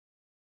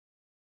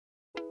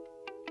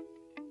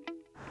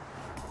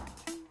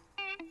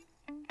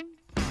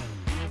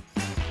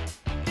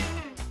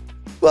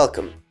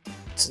Welcome.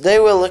 Today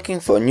we're looking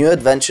for new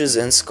adventures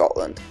in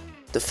Scotland.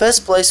 The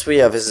first place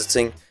we are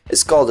visiting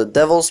is called the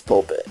Devil's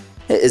Pulpit.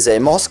 It is a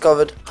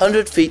moss-covered,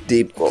 100 feet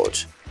deep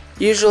gorge.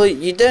 Usually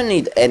you don't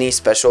need any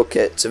special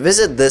kit to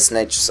visit this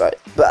nature site,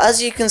 but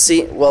as you can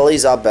see,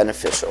 wellies are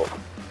beneficial.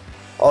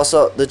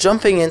 Also, the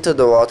jumping into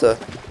the water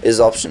is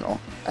optional,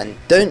 and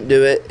don't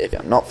do it if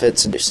you're not fit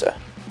to do so.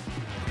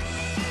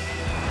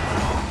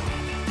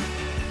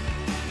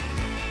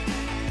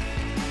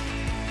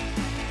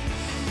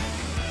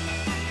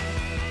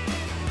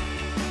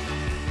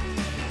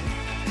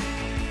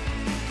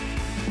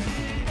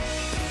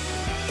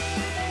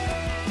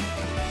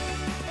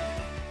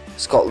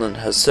 Scotland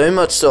has so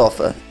much to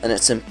offer, and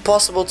it's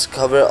impossible to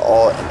cover it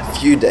all in a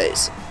few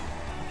days.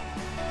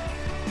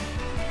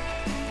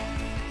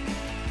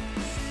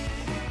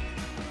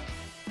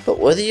 But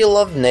whether you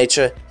love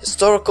nature,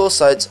 historical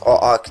sites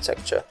or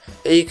architecture,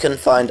 here you can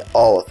find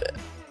all of it.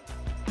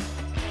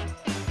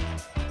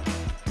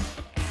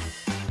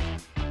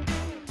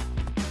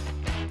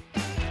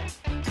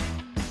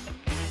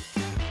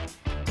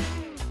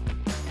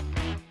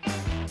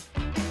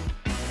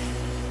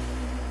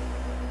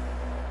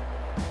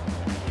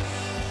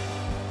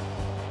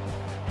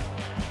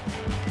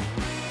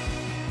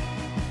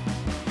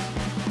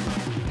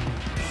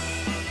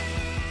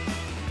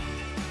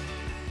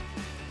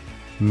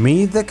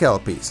 Meet the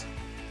Kelpies,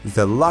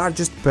 the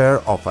largest pair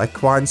of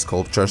equine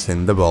sculptures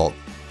in the world.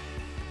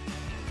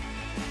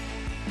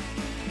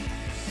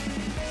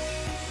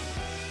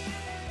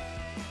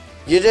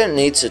 You don't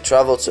need to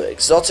travel to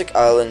exotic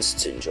islands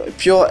to enjoy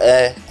pure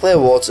air, clear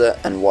water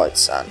and white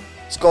sand.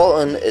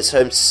 Scotland is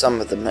home to some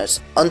of the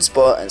most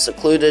unspoiled and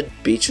secluded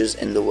beaches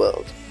in the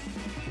world.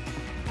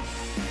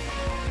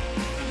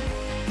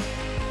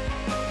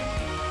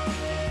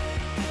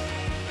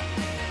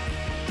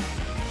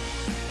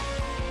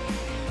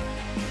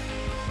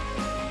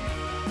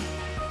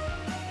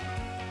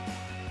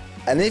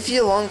 And if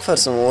you long for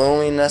some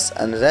loneliness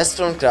and rest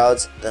from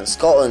crowds, then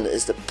Scotland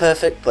is the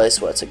perfect place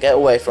where to get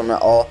away from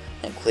it all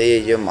and clear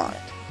your mind.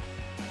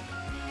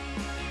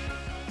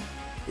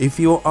 If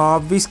you are a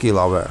whiskey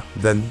lover,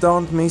 then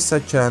don't miss a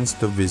chance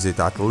to visit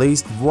at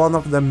least one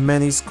of the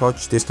many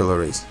Scotch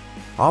distilleries.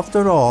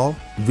 After all,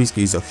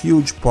 whiskey is a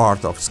huge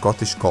part of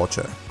Scottish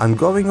culture, and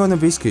going on a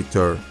whiskey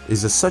tour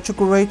is such a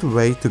great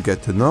way to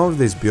get to know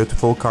this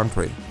beautiful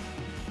country.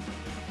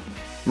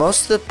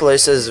 Most of the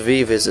places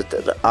we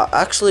visited are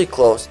actually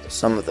close to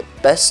some of the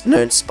best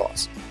known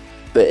spots,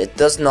 but it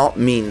does not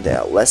mean they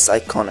are less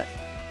iconic.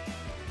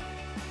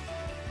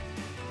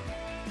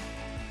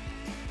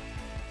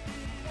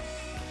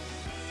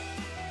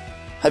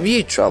 Have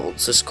you travelled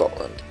to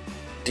Scotland?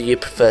 Do you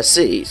prefer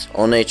cities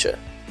or nature?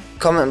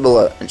 Comment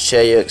below and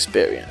share your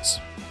experience.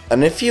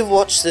 And if you've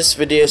watched this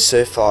video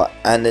so far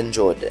and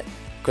enjoyed it,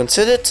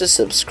 consider to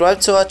subscribe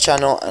to our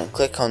channel and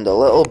click on the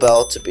little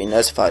bell to be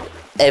notified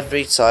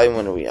every time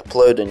when we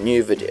upload a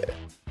new video.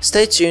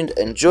 Stay tuned,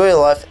 enjoy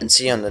your life and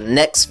see you on the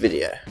next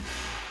video.